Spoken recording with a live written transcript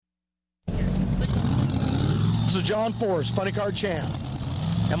This is John Forrest, Funny Car Champ.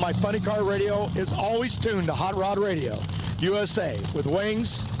 And my Funny Car Radio is always tuned to Hot Rod Radio, USA, with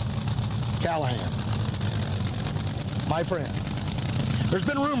Wings Callahan. My friend. There's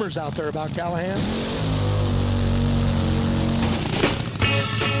been rumors out there about Callahan.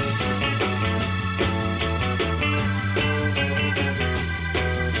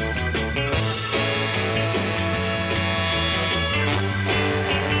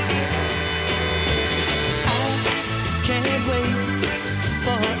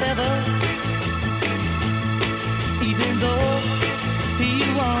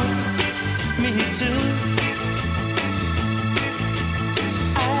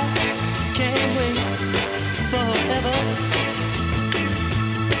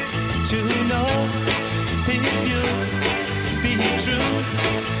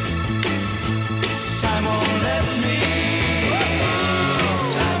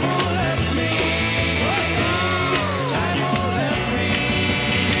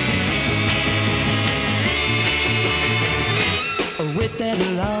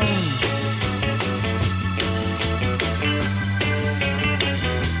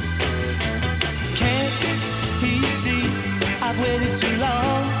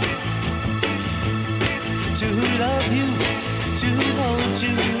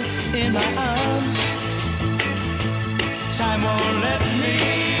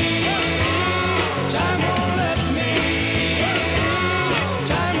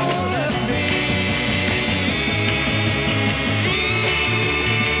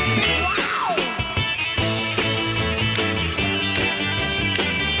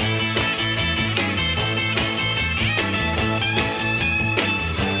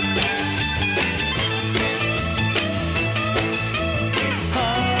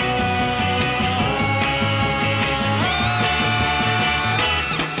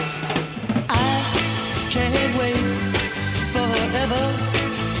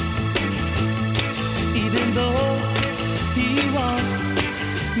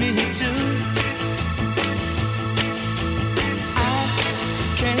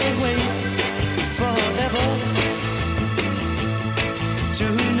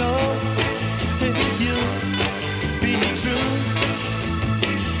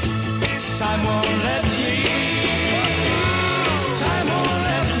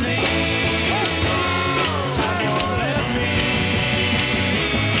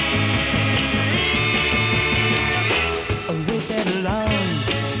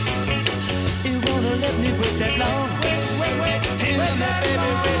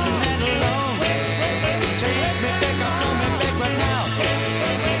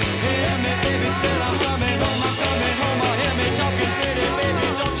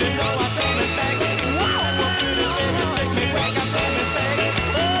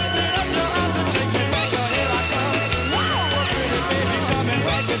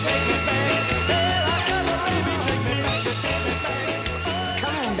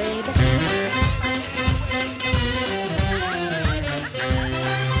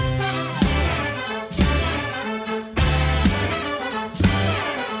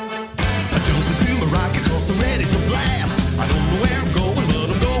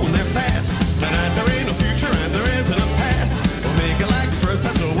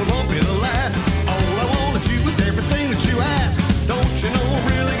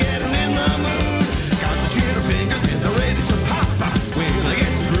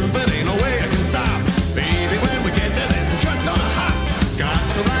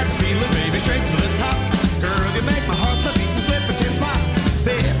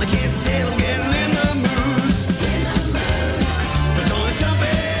 But don't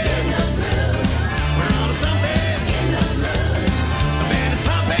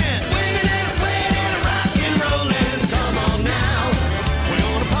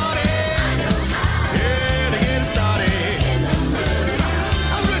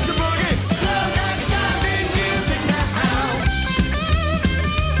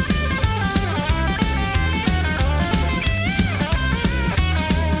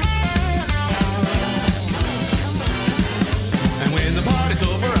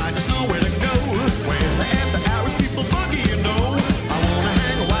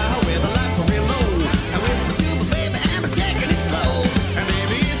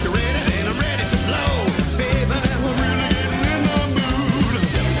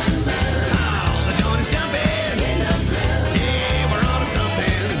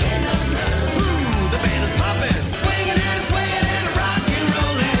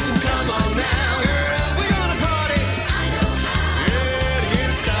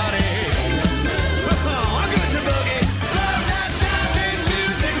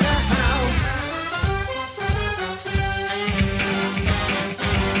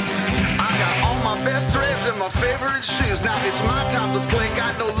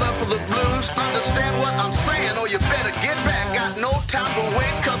time to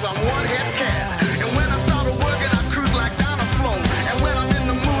waste, cause I'm one hit cat. And when I started working, I cruise like down a flow. And when I'm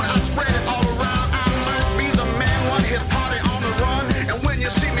in the mood, I spread it all around. I might be the man, one hit party on the run. And when you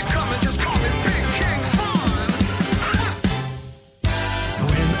see me coming, just call me Big King Fun.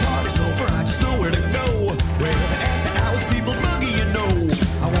 When the party's over, I just know where to go. Where the after hours people boogie, you know.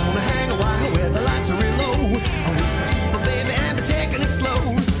 I wanna hang a while where the lights are real low. I whisper to my baby and be taking it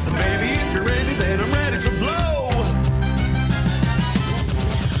slow. And baby, if you're ready, then I'm ready to blow.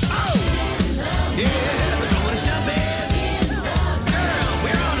 Oh! Yeah, the joint is jumping. Girl,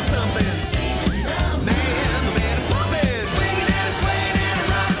 we're on to something. Man, the band is pumping. Swinging and swaying and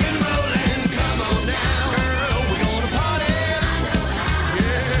rock and rolling. Come on now, girl, we're gonna party.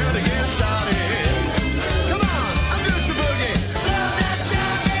 Yeah, to get started. Come on, I'm good to boogie. Love that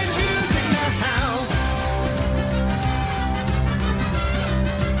jumping music now.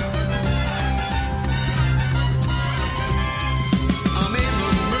 I'm in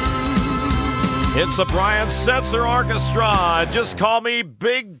the mood. It's the Brian Setzer Orchestra. Just call me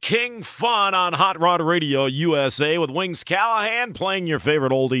Big King Fun on Hot Rod Radio USA with Wings Callahan playing your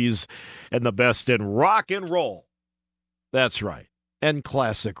favorite oldies and the best in rock and roll. That's right. And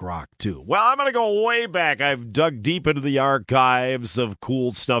classic rock, too. Well, I'm going to go way back. I've dug deep into the archives of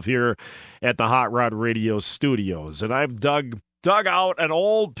cool stuff here at the Hot Rod Radio studios. And I've dug out an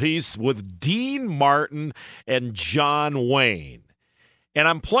old piece with Dean Martin and John Wayne. And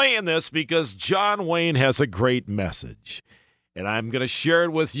I'm playing this because John Wayne has a great message. And I'm going to share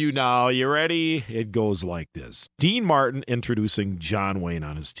it with you now. You ready? It goes like this. Dean Martin introducing John Wayne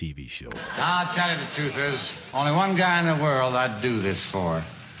on his TV show. I'll tell you the truth is, only one guy in the world I'd do this for.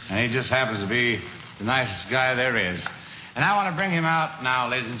 And he just happens to be the nicest guy there is. And I want to bring him out now,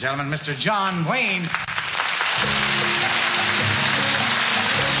 ladies and gentlemen, Mr. John Wayne.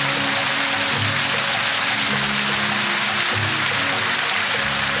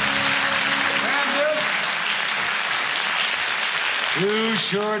 You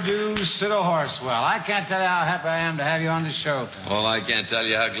sure do sit a horse well. I can't tell you how happy I am to have you on the show. Well, I can't tell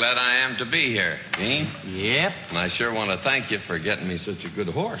you how glad I am to be here, Dean. Yep. And I sure want to thank you for getting me such a good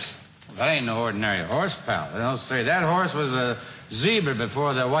horse. That ain't no ordinary horse, pal. They don't say that horse was a zebra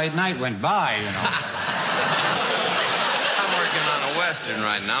before the white knight went by, you know. I'm working on a Western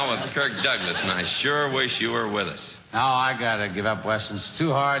right now with Kirk Douglas, and I sure wish you were with us. Now I gotta give up Westerns. It's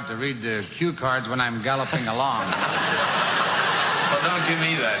too hard to read the cue cards when I'm galloping along. Well, don't give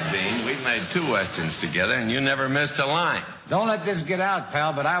me that, Dean. We've made 2 Westerns together, and you never missed a line. Don't let this get out,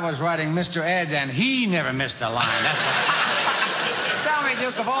 pal, but I was writing Mr. Ed, and he never missed a line. That's what... Tell me,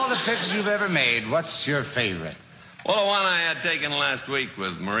 Duke, of all the pictures you've ever made, what's your favorite? Well, the one I had taken last week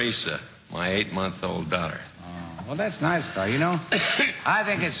with Marisa, my 8-month-old daughter. Oh, well, that's nice, pal. You know, I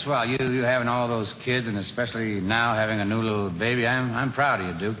think it's swell. You having all those kids, and especially now having a new little baby. I'm proud of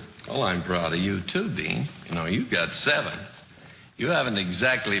you, Duke. Well, I'm proud of you, too, Dean. You know, you've got 7. You haven't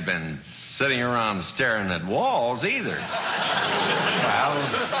exactly been sitting around staring at walls either.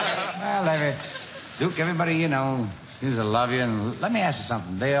 Well, Duke, everybody, you know, seems to love you. And let me ask you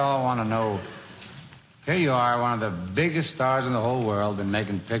something. They all want to know, here you are, one of the biggest stars in the whole world, been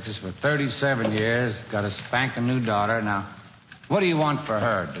making pictures for 37 years, got a spanking new daughter. Now, what do you want for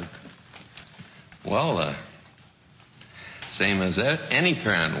her, Duke? Well, same as any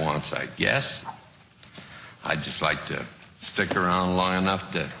parent wants, I guess. I'd just like to stick around long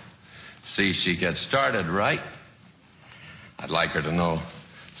enough to see she gets started right. I'd like her to know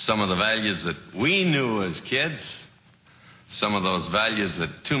some of the values that we knew as kids, some of those values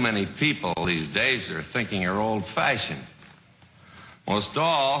that too many people these days are thinking are old-fashioned. Most of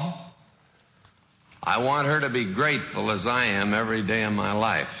all, I want her to be grateful as I am every day of my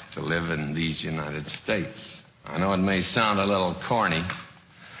life to live in these United States. I know it may sound a little corny,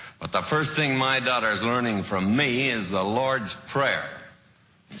 but the first thing my daughter's learning from me is the Lord's Prayer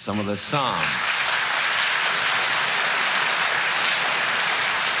and some of the Psalms.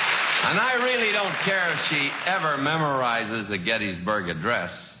 And I really don't care if she ever memorizes the Gettysburg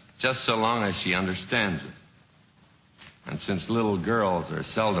Address, just so long as she understands it. And since little girls are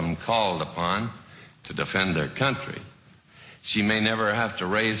seldom called upon to defend their country, she may never have to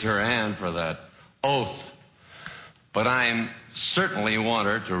raise her hand for that oath. But I certainly want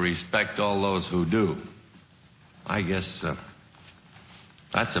her to respect all those who do. I guess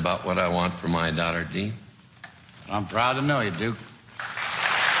that's about what I want for my daughter, Dean. I'm proud to know you, Duke.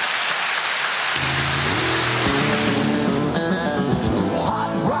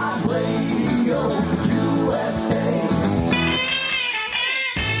 Hot Rod Radio USA.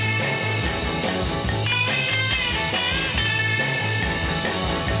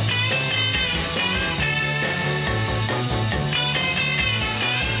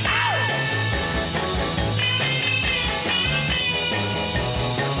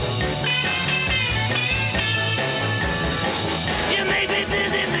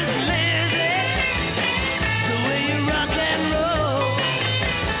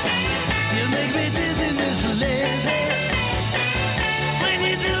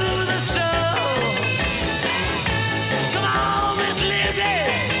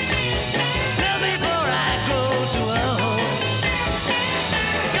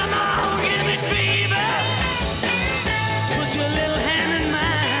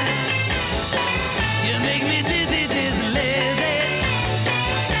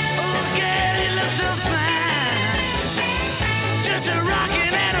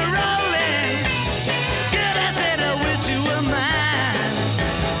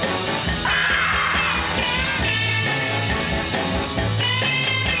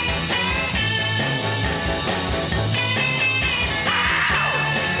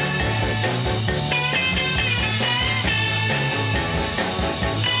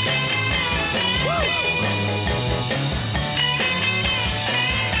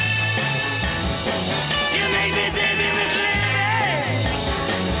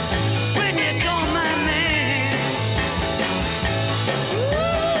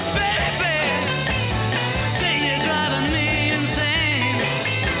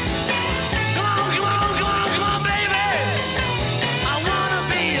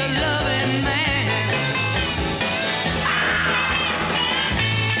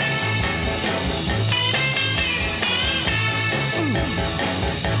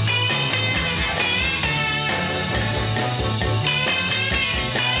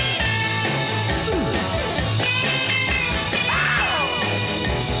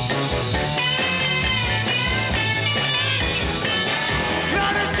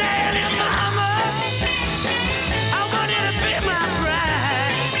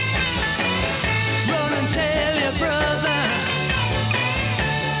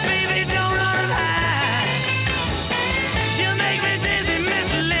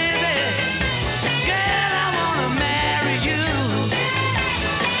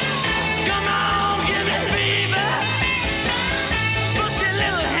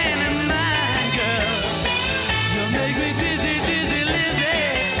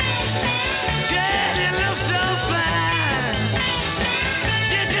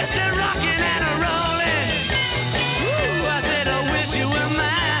 still rocking and a rolling. Ooh, I said I wish you were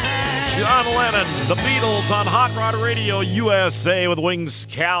mine. John Lennon, The Beatles on Hot Rod Radio USA with Wings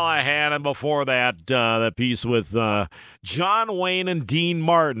Callahan, and before that, that piece with John Wayne and Dean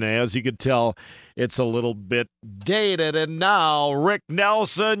Martin. As you could tell, it's a little bit dated. And now, Rick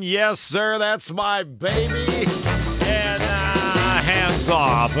Nelson, yes, sir, that's my baby. And hands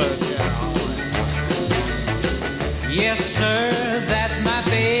off. Yes, sir, that's my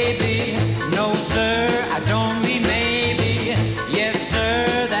baby. No, sir, I don't mean maybe. Yes,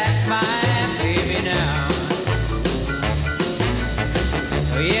 sir, that's my baby now.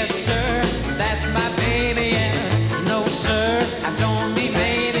 Yes, sir, that's my baby. And no, sir, I don't mean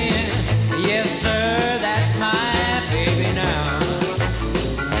maybe. Yes, sir, that's my baby now.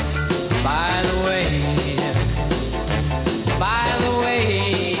 By the way,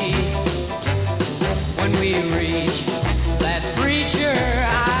 when we reach that preacher,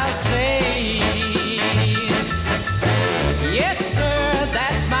 I'll say, yes, sir,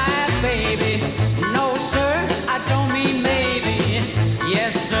 that's my baby. No, sir, I don't mean maybe.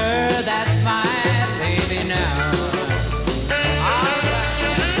 Yes, sir, that's my baby now. All right.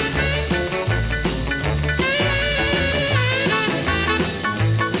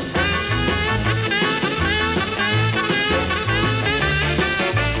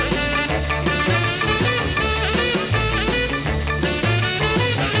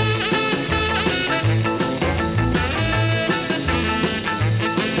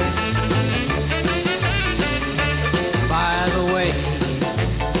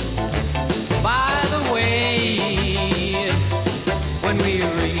 By the way, when we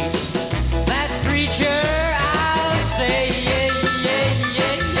reach that preacher, I'll say, yeah, yeah,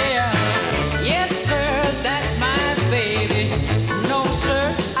 yeah, yeah. Yes, sir, that's my baby. No,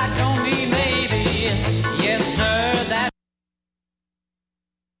 sir, I don't mean maybe. Yes, sir, that's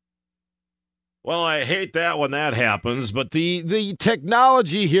Well, I hate that when that happens, but the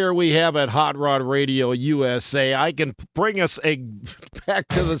technology here we have at Hot Rod Radio USA, I can bring us back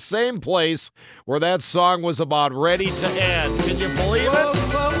to the same place where that song was about ready to end. Can you believe whoa, it?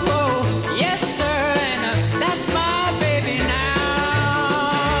 whoa, whoa. Yes, sir, and that's my baby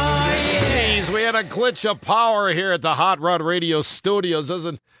now. Yeah. Jeez, we had a glitch of power here at the Hot Rod Radio studios.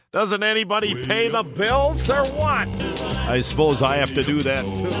 Doesn't anybody pay the bills or what? I suppose I have to do that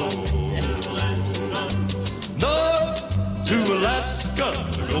too. North to Alaska,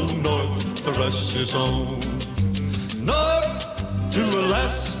 go north, the rush is on. North to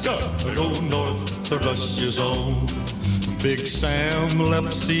Alaska, go north, the rush is on. Big Sam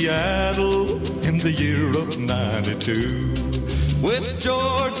left Seattle in the year of 92 with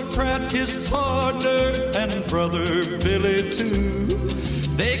George Pratt, his partner, and brother Billy too.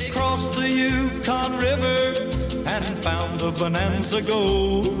 They crossed the Yukon River and found the Bonanza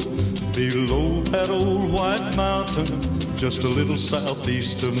Gold below that old white mountain, just a little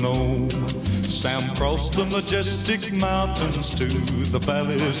southeast of Nome. Sam crossed the majestic mountains to the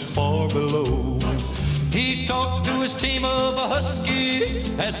valleys far below. He talked to his team of huskies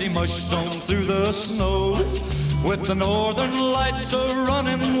as he mushed on through the snow, with the northern lights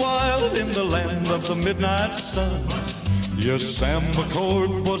a-running wild in the land of the midnight sun. Yes, Sam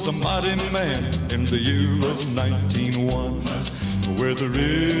McCord was a mighty man in the year of 1901. Where the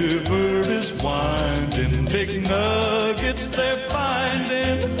river is winding, big nuggets they're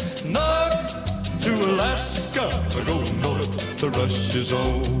finding. North to Alaska, go north, the rush is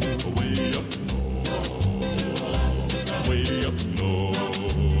on. Way up north, way up north.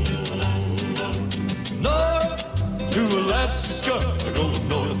 North to Alaska, go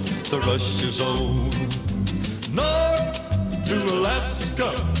north, the rush is on. North to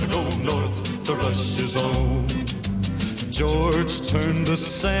Alaska, go north, the rush is on. George turned to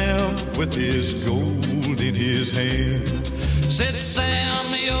Sam with his gold in his hand. Said,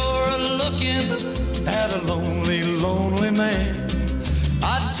 Sam, you're looking at a lonely, lonely man.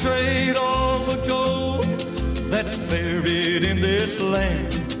 I'd trade all the gold that's buried in this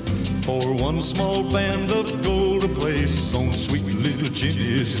land for one small band of gold to place on sweet little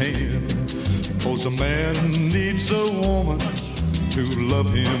Jenny's hand. 'Cause a man needs a woman to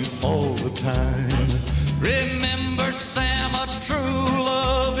love him all the time. Remember, Sam, a true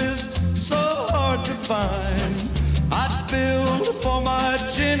love is so hard to find. I'd build for my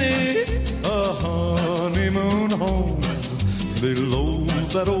Jenny a honeymoon home below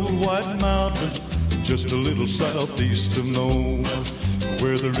that old white mountain, just a little southeast of Nome,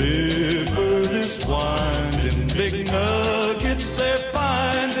 where the river is winding, big nuggets they're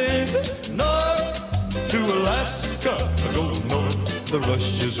finding. North to Alaska, go north, the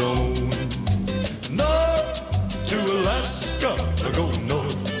rush is on. North to Alaska, go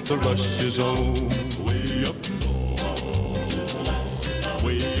north, the rush is on. Way up north,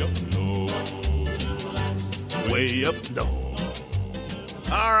 way up north, way up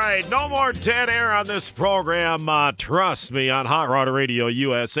north. All right, no more dead air on this program. Trust me, on Hot Rod Radio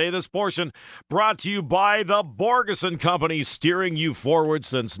USA. This portion brought to you by the Borgeson Company, steering you forward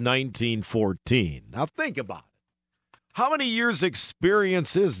since 1914. Now think about it. How many years'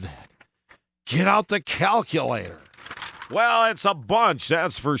 experience is that? Get out the calculator. Well, it's a bunch,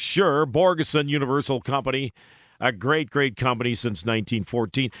 that's for sure. Borgeson Universal Company, a great, great company since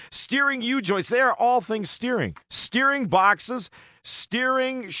 1914. Steering U-joints, they are all things steering. Steering boxes,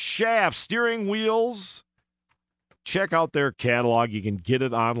 steering shafts, steering wheels. Check out their catalog. You can get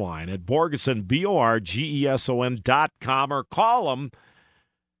it online at Borgeson, BORGESON.com, or call them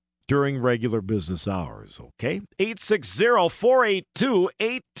during regular business hours, okay?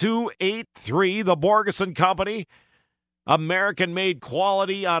 860-482-8283, the Borgeson Company. American-made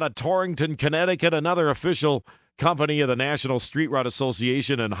quality out of Torrington, Connecticut, another official company of the National Street Rod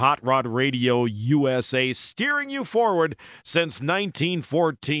Association and Hot Rod Radio USA, steering you forward since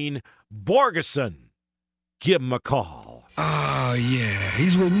 1914. Borgeson. Give him a call. Oh, yeah.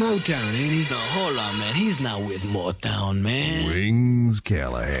 He's with Motown, ain't he? No, hold on, man. He's not with Motown, man. Wings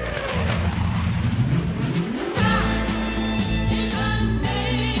Callahan.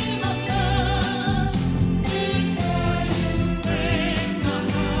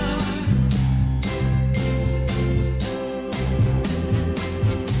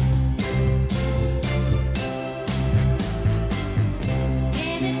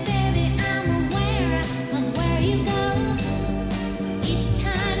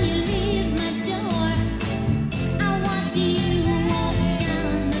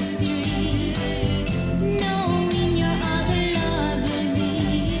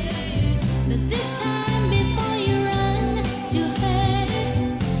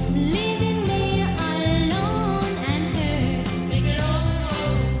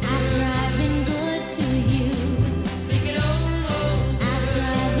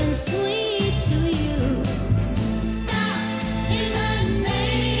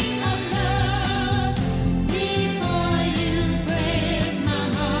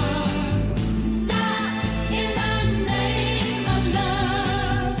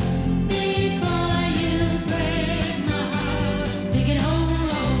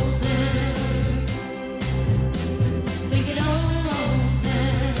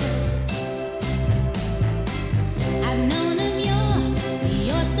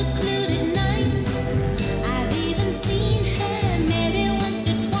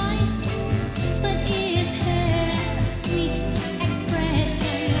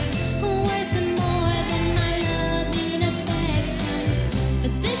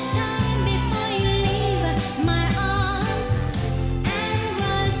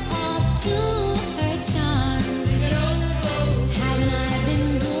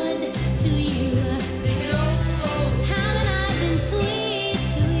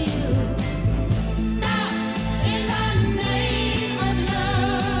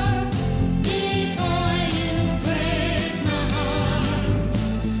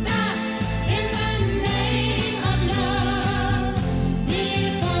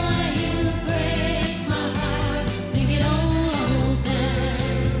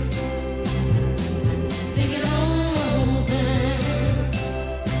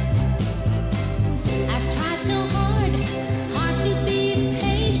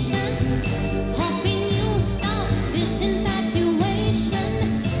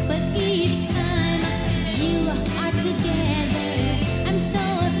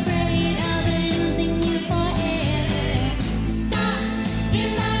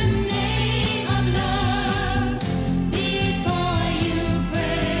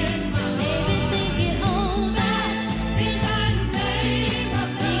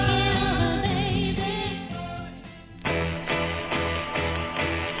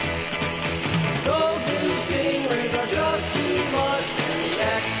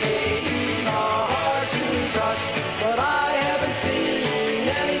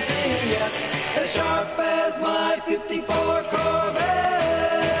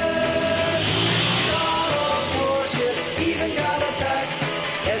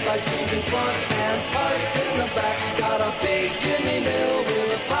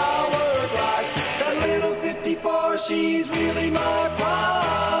 She's really my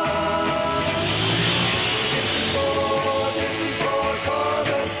pride. 54, 54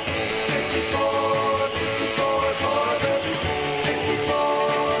 Corvette. 54, 54 Corvette.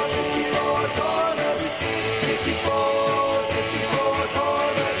 54, 54 Corvette. 54, 54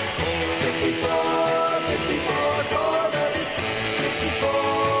 Corvette. 54, 54 Corvette.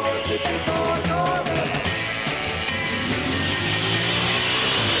 54,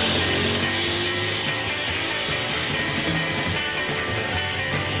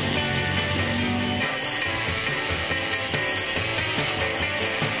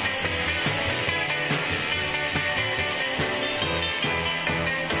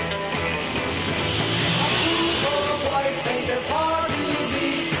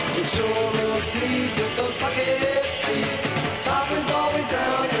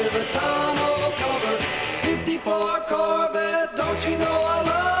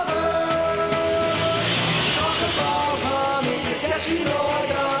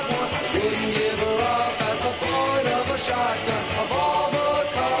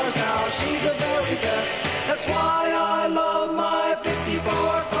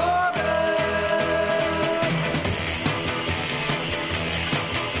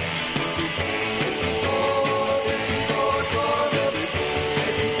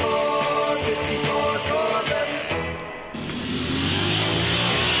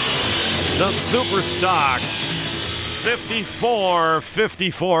 The Super Stocks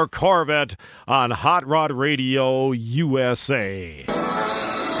 54 Corvette on Hot Rod Radio USA. Don't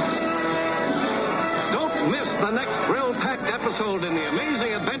miss the next thrill-packed episode in the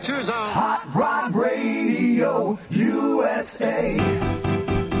amazing adventures of Hot Rod Radio USA.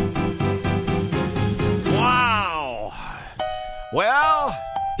 Wow. Well,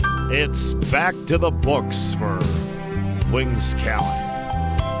 it's back to the books for Wings Callahan.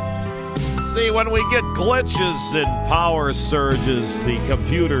 See, when we get glitches and power surges, the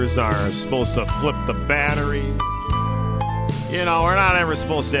computers are supposed to flip the battery. You know, we're not ever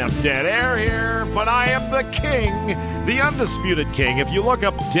supposed to have dead air here, but I am the king, the undisputed king. If you look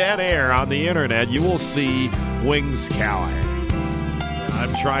up dead air on the internet, you will see Wings Callahan.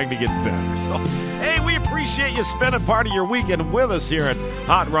 I'm trying to get better. So, hey, we appreciate you spending part of your weekend with us here at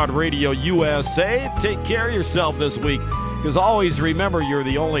Hot Rod Radio USA. Take care of yourself this week. Because always remember, you're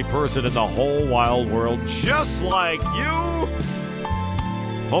the only person in the whole wild world just like you.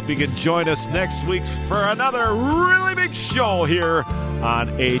 Hope you can join us next week for another really big show here on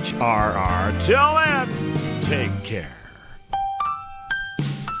HRR. Till then, take care.